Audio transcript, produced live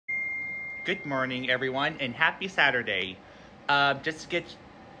Good morning, everyone, and happy Saturday. Just to get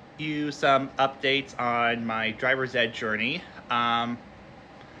you some updates on my driver's ed journey.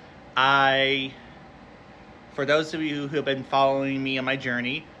 I, for those of you who have been following me on my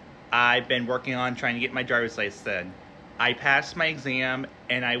journey, I've been working on trying to get my driver's license in. I passed my exam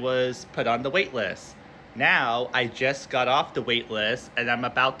and I was put on the wait list. Now, I just got off the wait list and I'm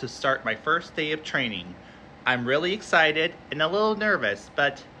about to start my first day of training. I'm really excited and a little nervous,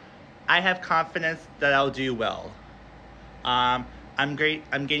 but I have confidence that I'll do well. I'm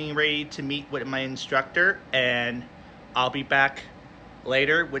getting ready to meet with my instructor, and I'll be back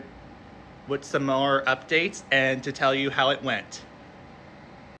later with some more updates and to tell you how it went.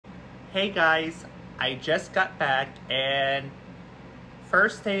 Hey guys, I just got back and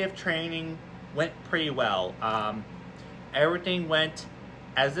first day of training went pretty well. Everything went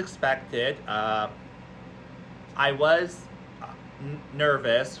as expected. I was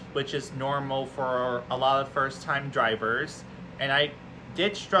nervous, which is normal for a lot of first-time drivers, and I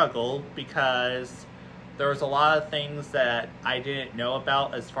did struggle because there was a lot of things that I didn't know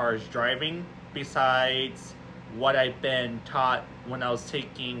about as far as driving, besides what I've been taught when I was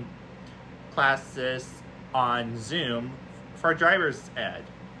taking classes on Zoom for driver's ed.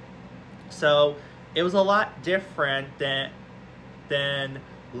 So it was a lot different than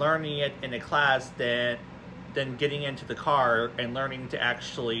learning it in a class than getting into the car and learning to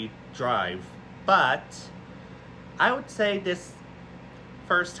actually drive. But I would say this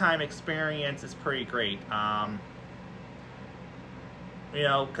first time experience is pretty great. You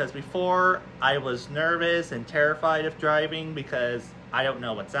know, because before I was nervous and terrified of driving because I don't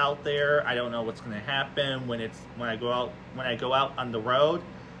know what's out there. I don't know what's going to happen when I go out on the road.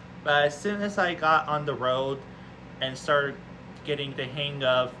 But as soon as I got on the road and started getting the hang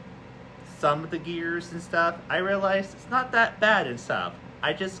of some of the gears and stuff, I realized it's not that bad and stuff.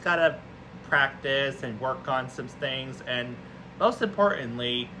 I just gotta practice and work on some things, and most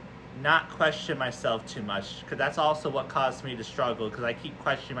importantly, not question myself too much, because that's also what caused me to struggle, because I keep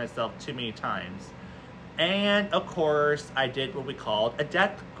questioning myself too many times. And of course, I did what we called a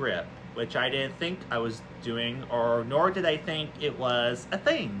death grip, which I didn't think I was doing, or nor did I think it was a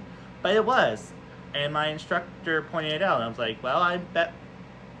thing, but it was. And my instructor pointed it out, and I was like, well, I bet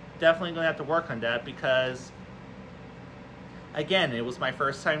definitely going to have to work on that, because again, it was my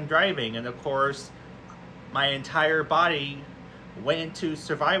first time driving, and of course my entire body went into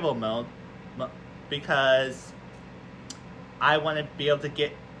survival mode because I want to be able to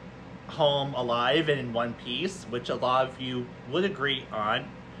get home alive and in one piece, which a lot of you would agree on.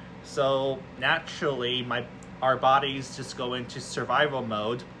 So naturally our bodies just go into survival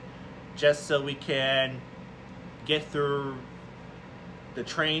mode just so we can get through the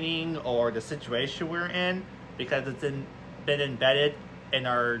training or the situation we're in, because it's been embedded in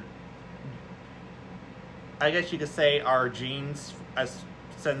our, I guess you could say, our genes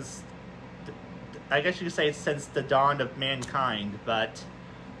since the dawn of mankind. But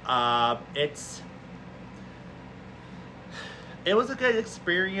it was a good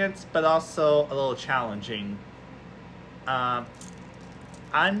experience, but also a little challenging. I'm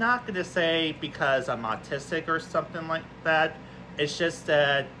not gonna say because I'm autistic or something like that. It's just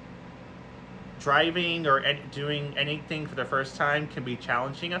that driving or doing anything for the first time can be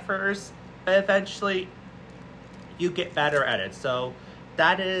challenging at first, but eventually you get better at it. So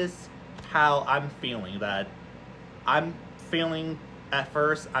that is how I'm feeling. That I'm feeling at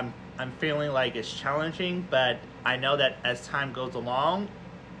first, I'm feeling like it's challenging, but I know that as time goes along,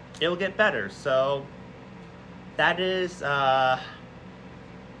 it'll get better. So that is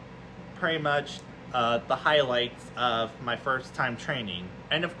pretty much the highlights of my first time training.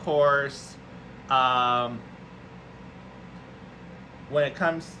 And of course, when it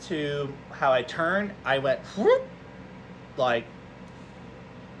comes to how I turn, I went whoop, like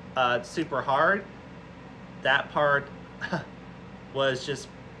super hard. That part was just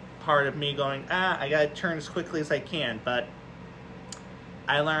part of me going, I gotta turn as quickly as I can. But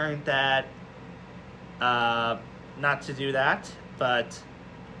I learned that not to do that. But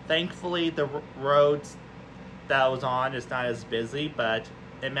thankfully, the roads that I was on is not as busy, but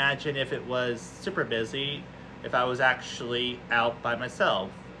imagine if it was super busy, if I was actually out by myself.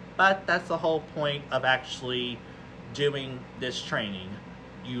 But that's the whole point of actually doing this training.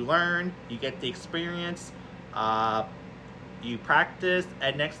 You learn, you get the experience, you practice,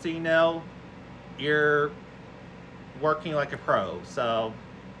 and next thing you know, you're working like a pro. So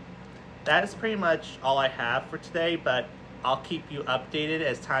that is pretty much all I have for today, but I'll keep you updated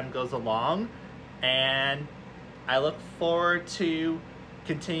as time goes along, and I look forward to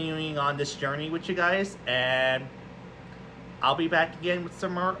continuing on this journey with you guys, and I'll be back again with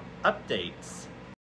some more updates.